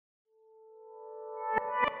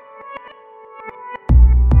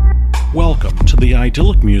Welcome to the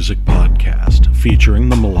Idyllic Music Podcast, featuring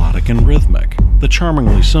the melodic and rhythmic, the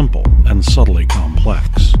charmingly simple and subtly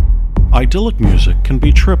complex. Idyllic music can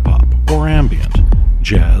be trip-hop or ambient,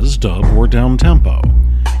 jazz, dub, or down-tempo.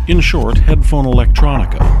 In short, headphone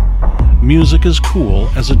electronica. Music as cool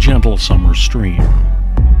as a gentle summer stream.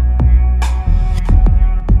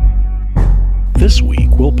 This week,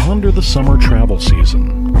 we'll ponder the summer travel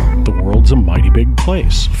season. The world's a mighty big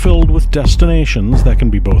place, filled with destinations that can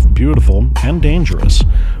be both beautiful and dangerous,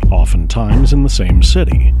 oftentimes in the same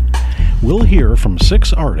city. We'll hear from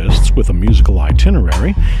 6 artists with a musical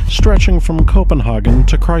itinerary stretching from Copenhagen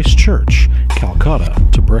to Christchurch, Calcutta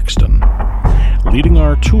to Brixton. Leading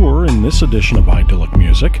our tour in this edition of Idyllic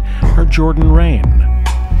Music are Jordan Rain,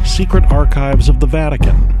 Secret Archives of the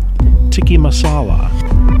Vatican, Tiki Masala,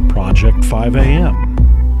 Project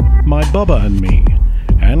 5am, My Bubba and Me,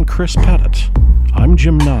 and Chris Pettit. I'm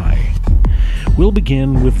Jim Nye. We'll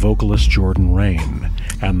begin with vocalist Jordan Rain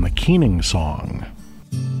and the Keening song.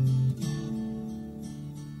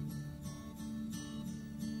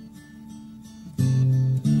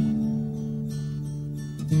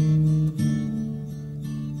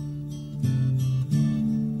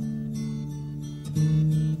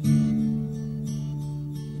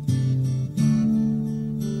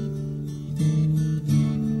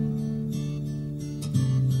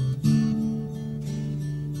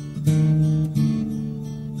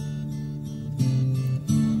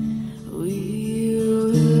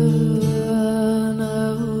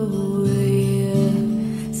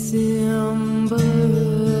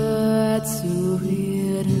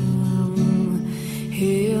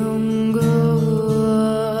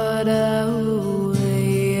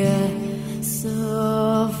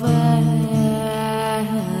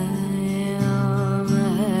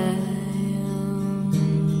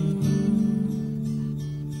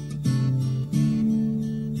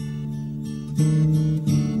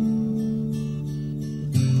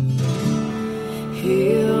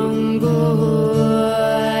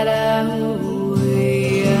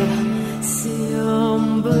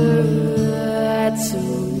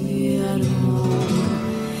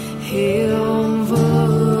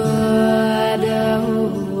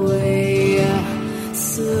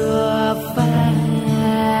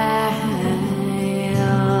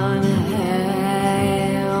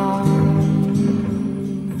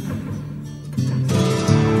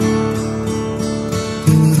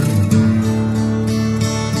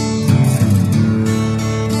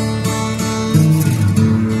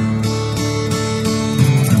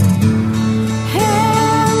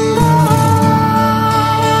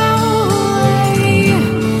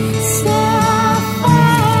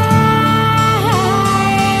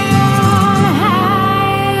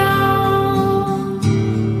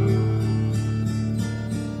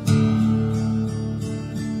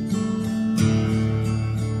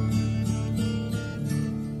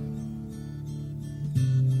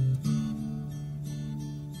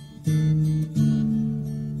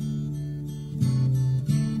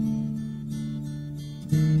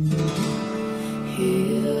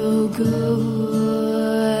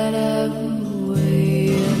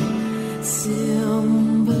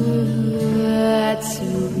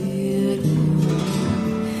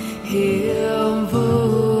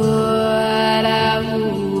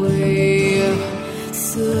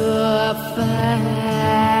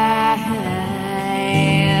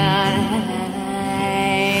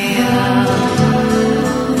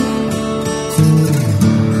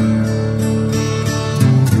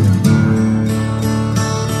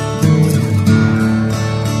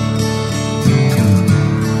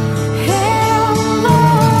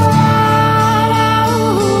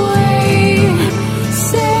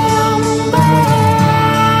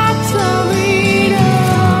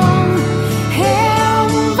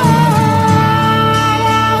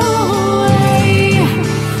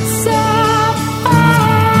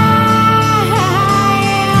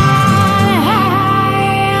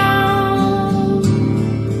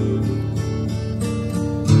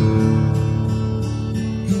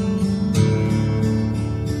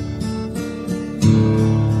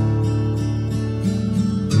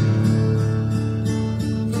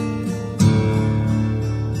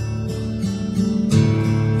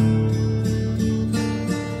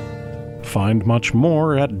 Find much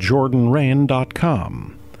more at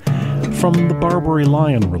jordanrain.com. From the Barbary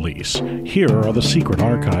Lion release, here are the Secret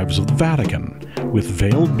Archives of the Vatican with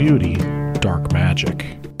Veiled Beauty, Dark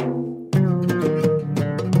Magic.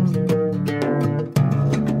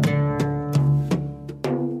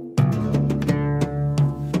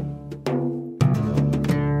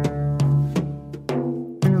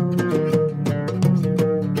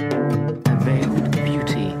 Veiled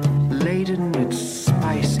beauty,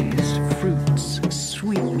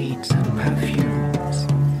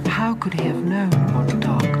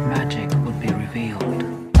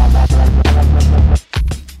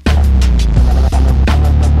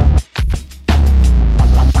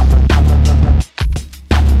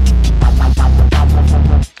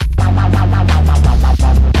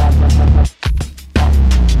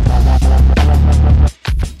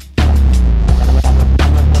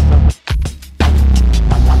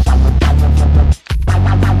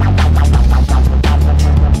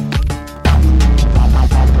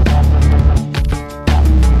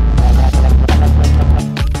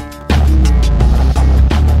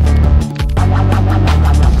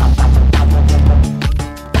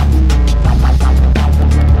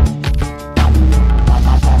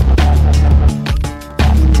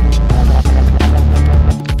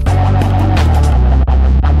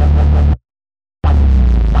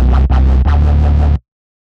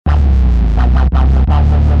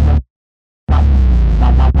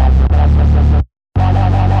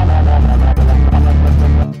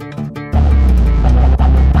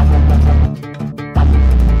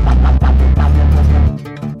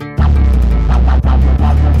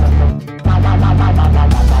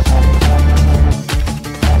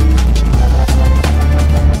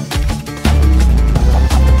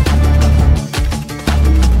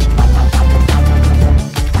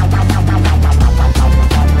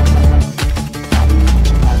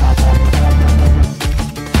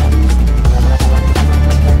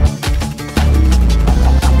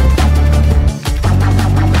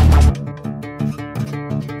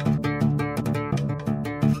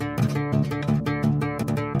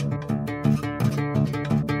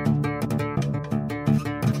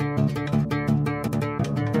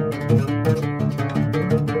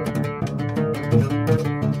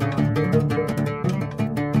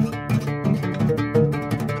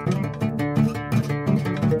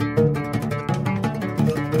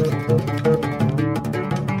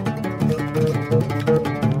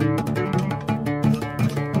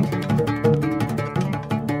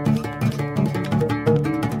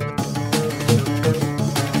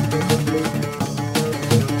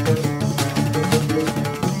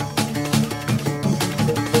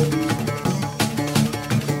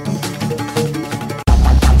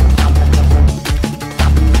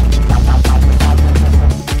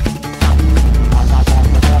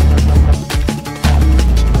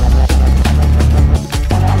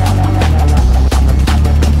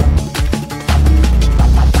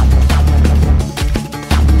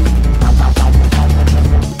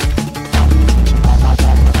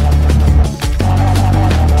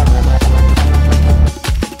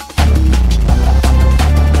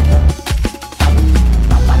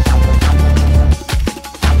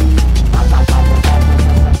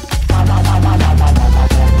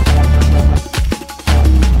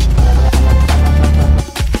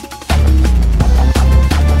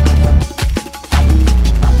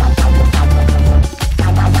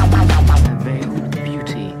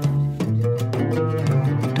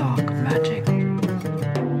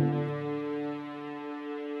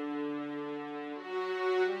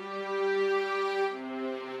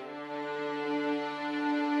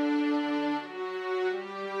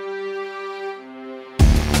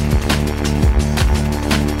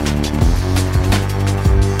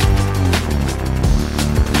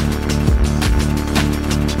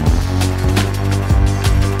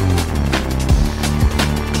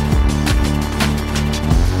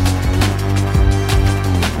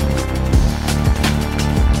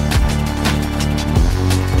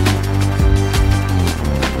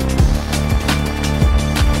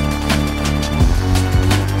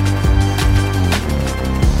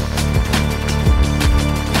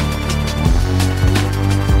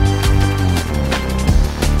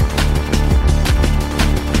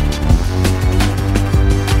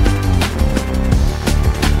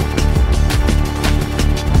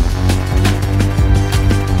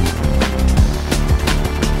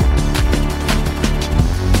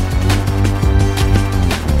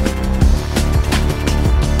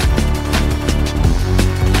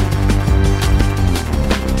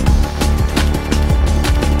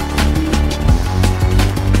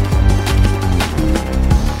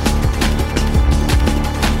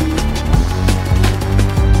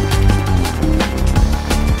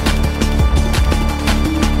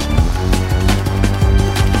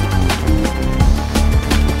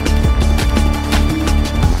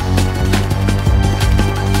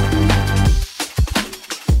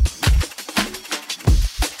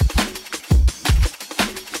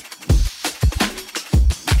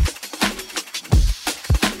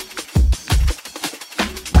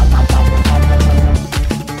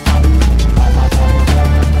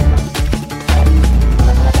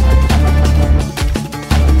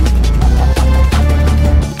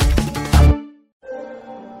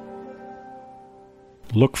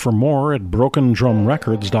 Look for more at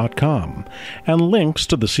brokendrumrecords.com and links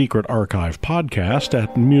to the Secret Archive podcast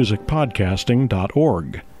at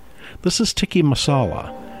musicpodcasting.org. This is Tikki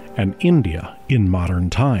Masala and India in Modern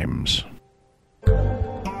Times.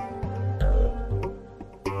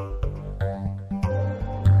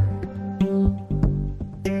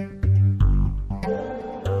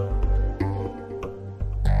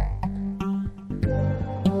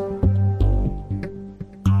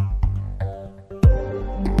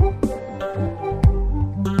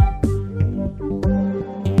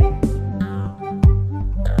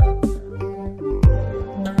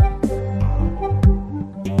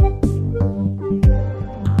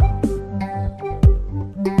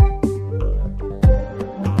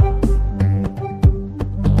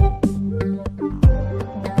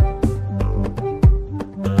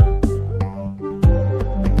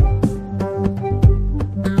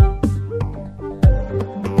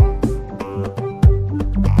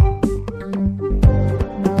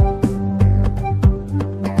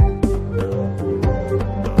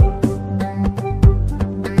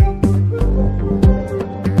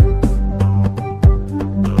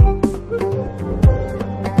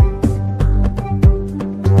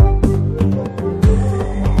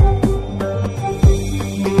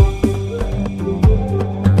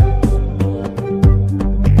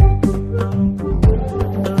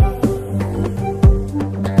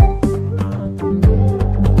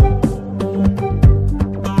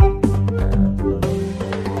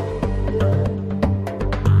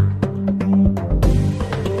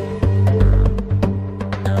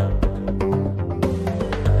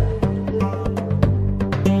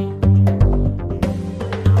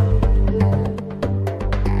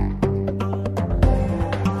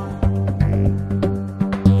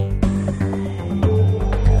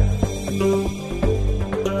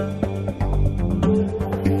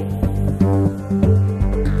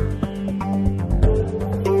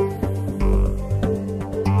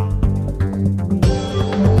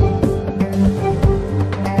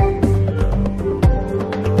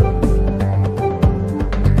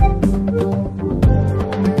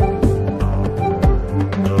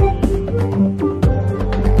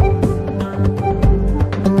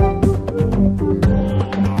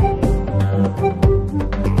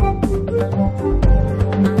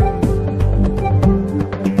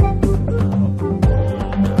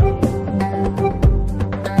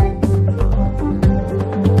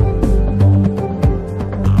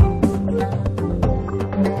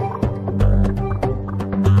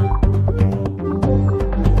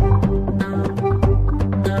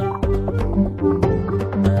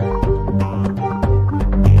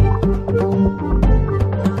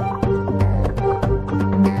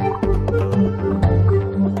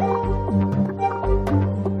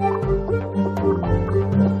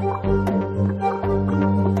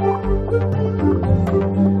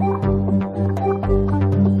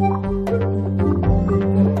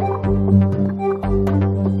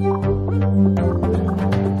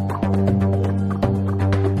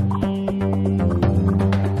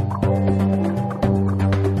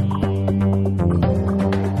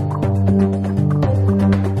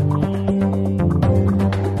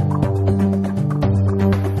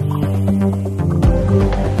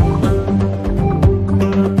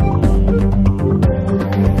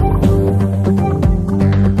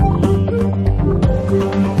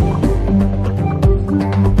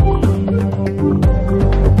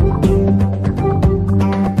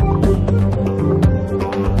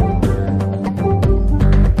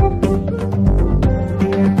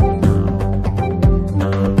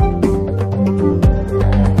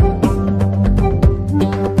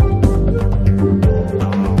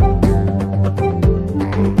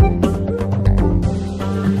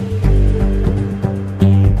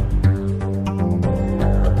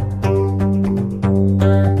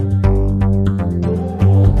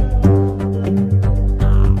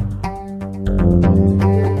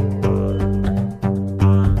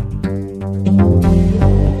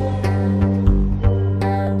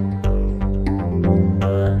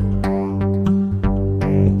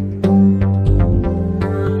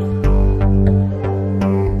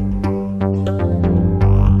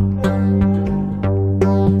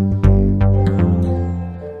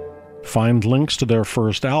 Find links to their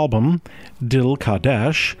first album, Dil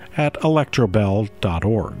Kadesh, at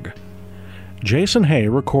electrobell.org. Jason Hay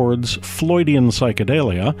records Floydian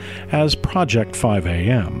Psychedelia as Project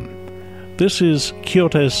 5am. This is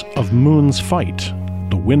Quixotes of Moon's Fight,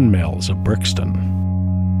 The Windmills of Brixton.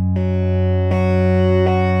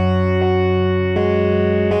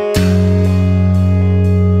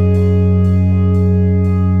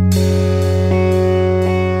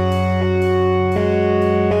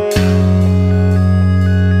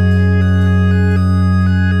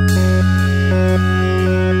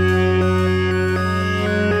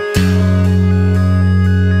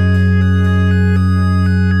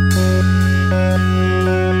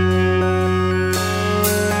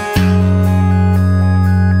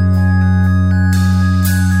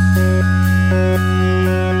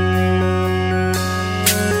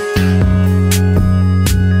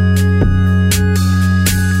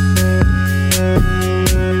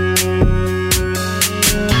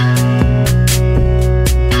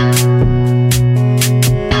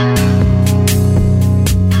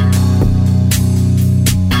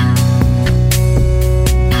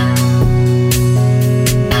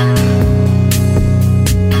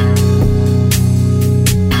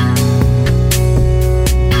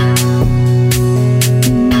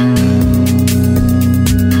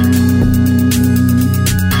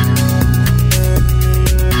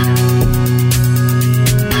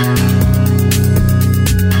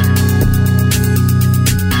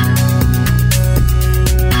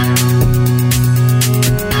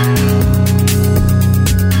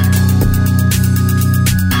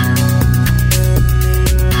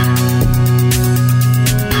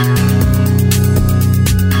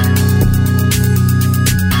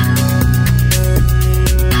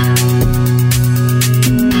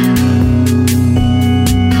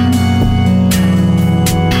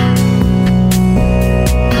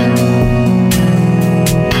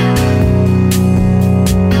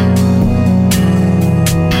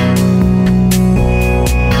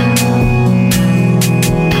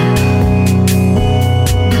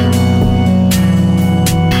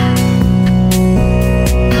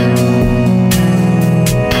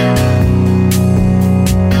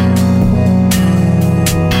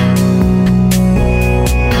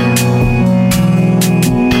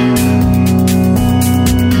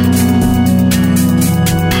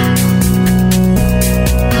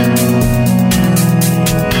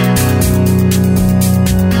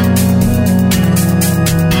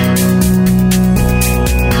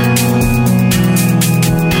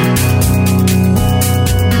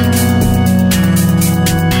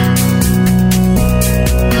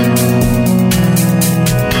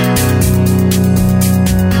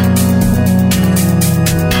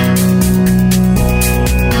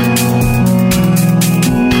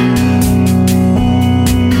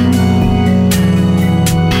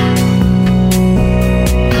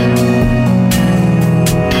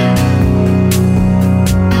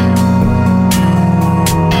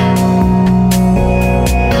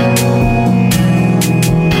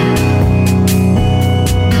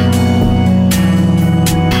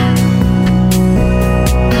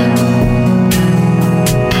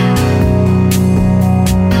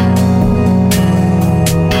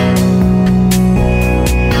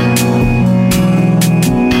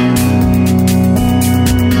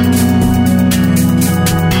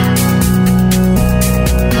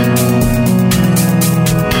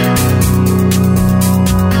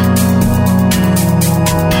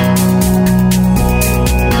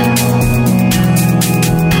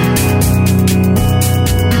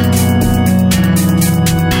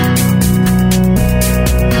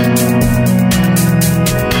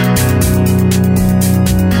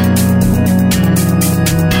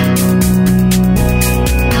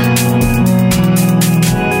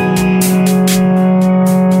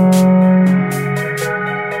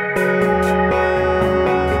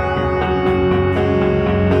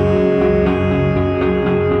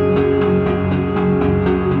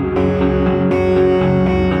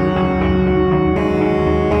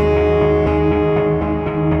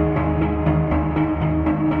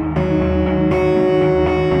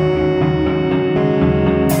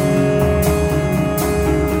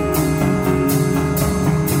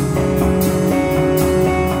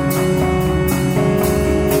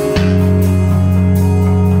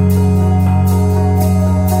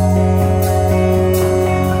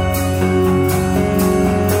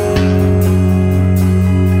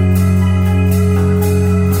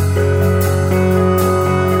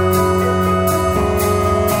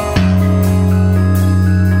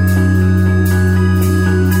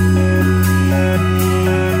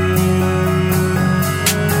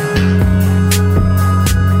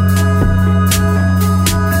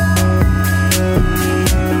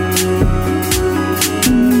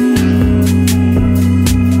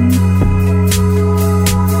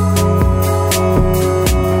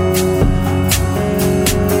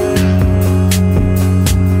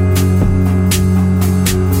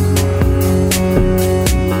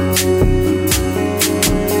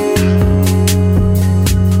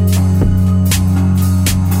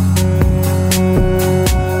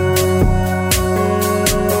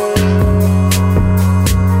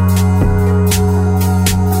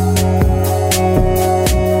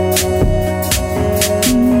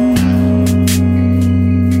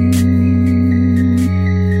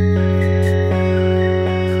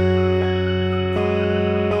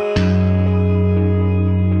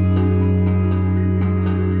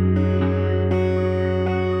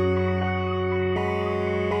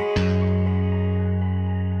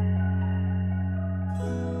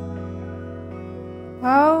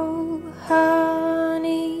 Oh,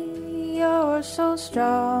 honey, you're so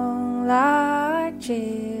strong, like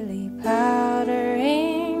chili powder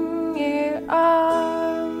in your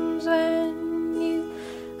arms. When you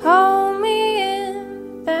hold me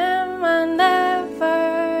in them, I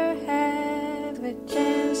never have a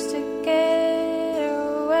chance to get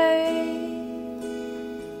away.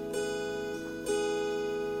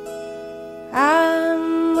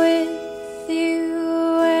 I'm with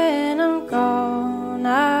you when I'm gone.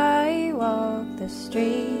 I walk the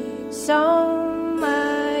streets on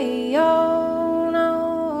my own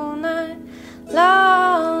all night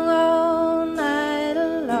long, all night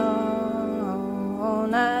long, all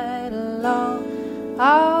night long,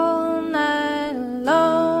 all night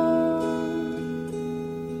long.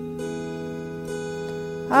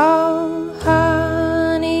 Oh,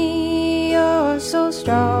 honey, you're so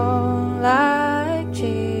strong, like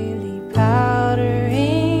chili powder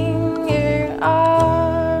in your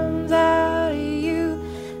arms. How do you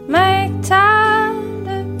make time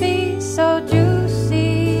to be so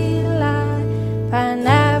juicy, like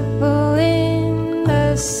pineapple in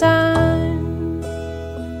the sun?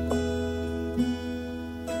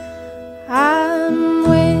 I'm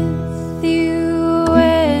with you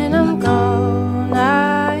when I'm gone.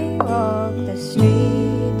 I walk the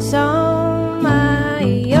streets on my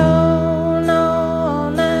own all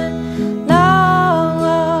night long,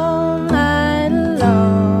 all night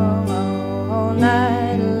long, all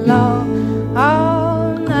night long,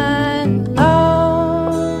 all night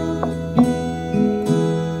long.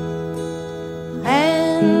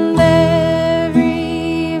 And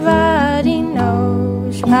everybody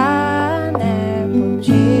knows pineapple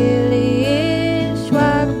chili is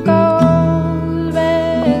what goes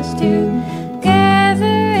best together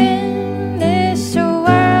in this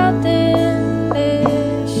world, in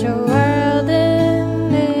this world,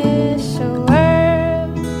 in this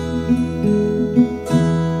world.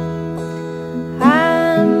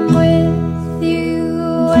 I'm with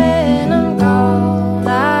you when I'm gone.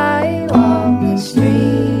 I walk the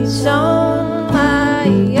streets on my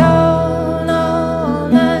own all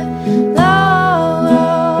night long,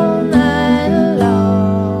 all night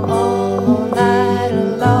long, all night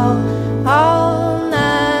long, all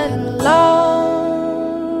night long.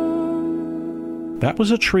 That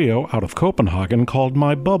was a trio out of Copenhagen called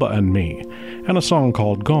My Bubba and Me, and a song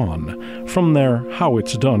called Gone, from their How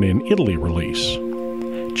It's Done in Italy release.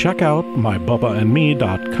 Check out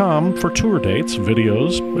mybubbaandme.com for tour dates,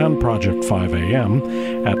 videos, and Project 5am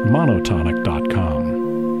at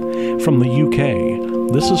monotonic.com. From the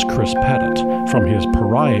UK, this is Chris Pettit from his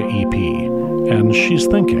Pariah EP, and She's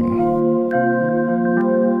Thinking.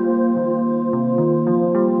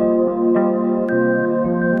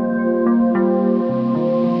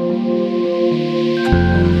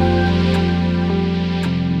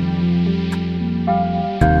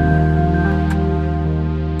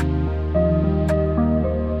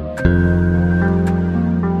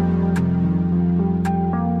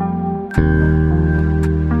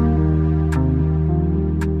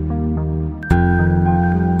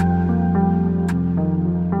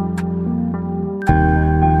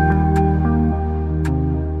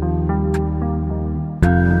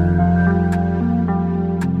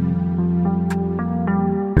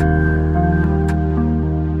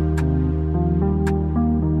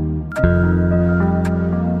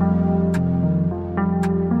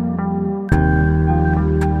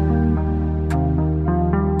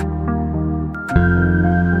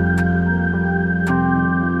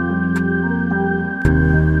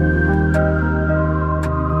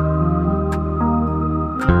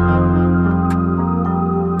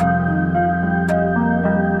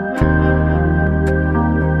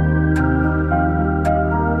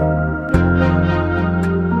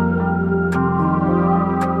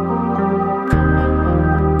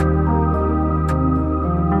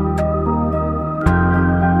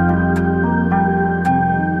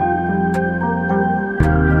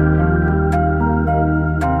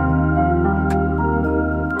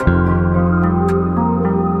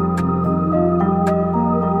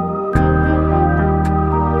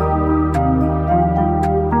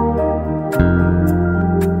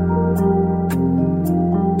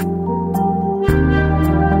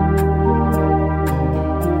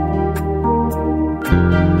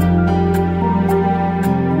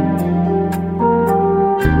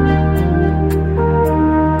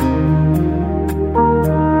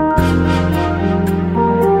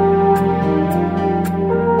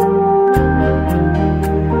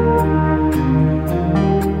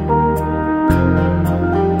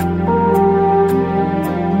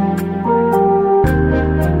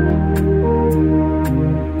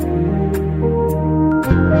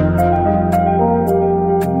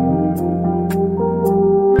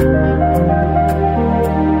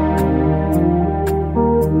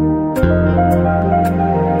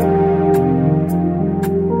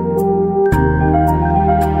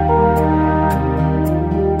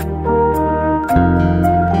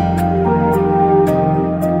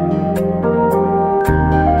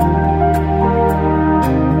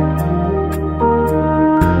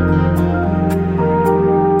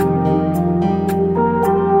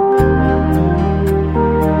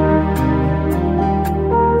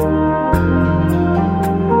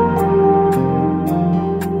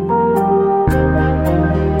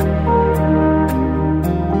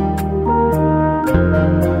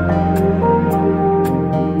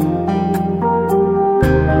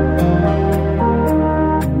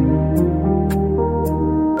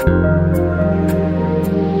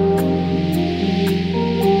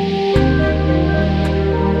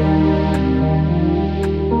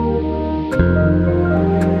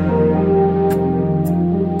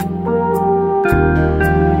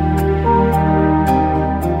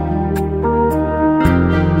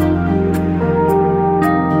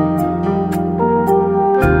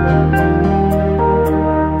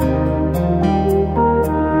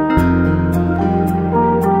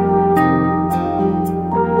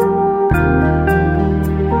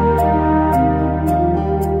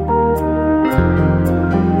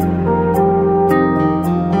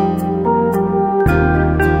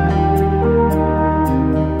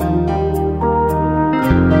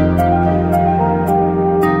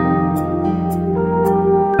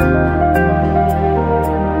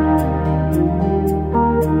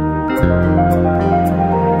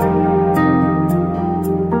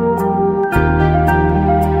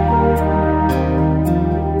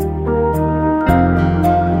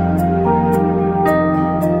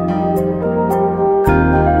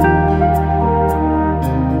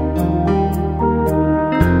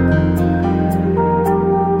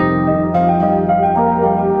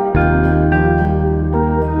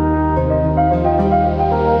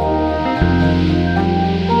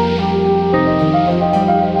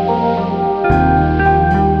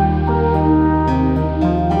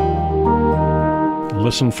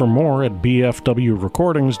 Listen for more at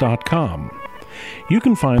bfwrecordings.com. You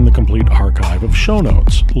can find the complete archive of show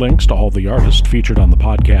notes, links to all the artists featured on the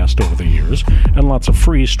podcast over the years, and lots of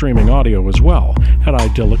free streaming audio as well at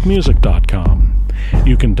idyllicmusic.com.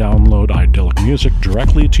 You can download Idyllic Music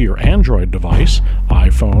directly to your Android device,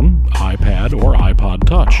 iPhone, iPad, or iPod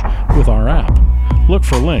Touch with our app. Look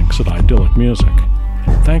for links at Idyllic Music.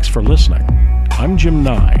 Thanks for listening. I'm Jim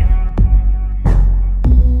Nye.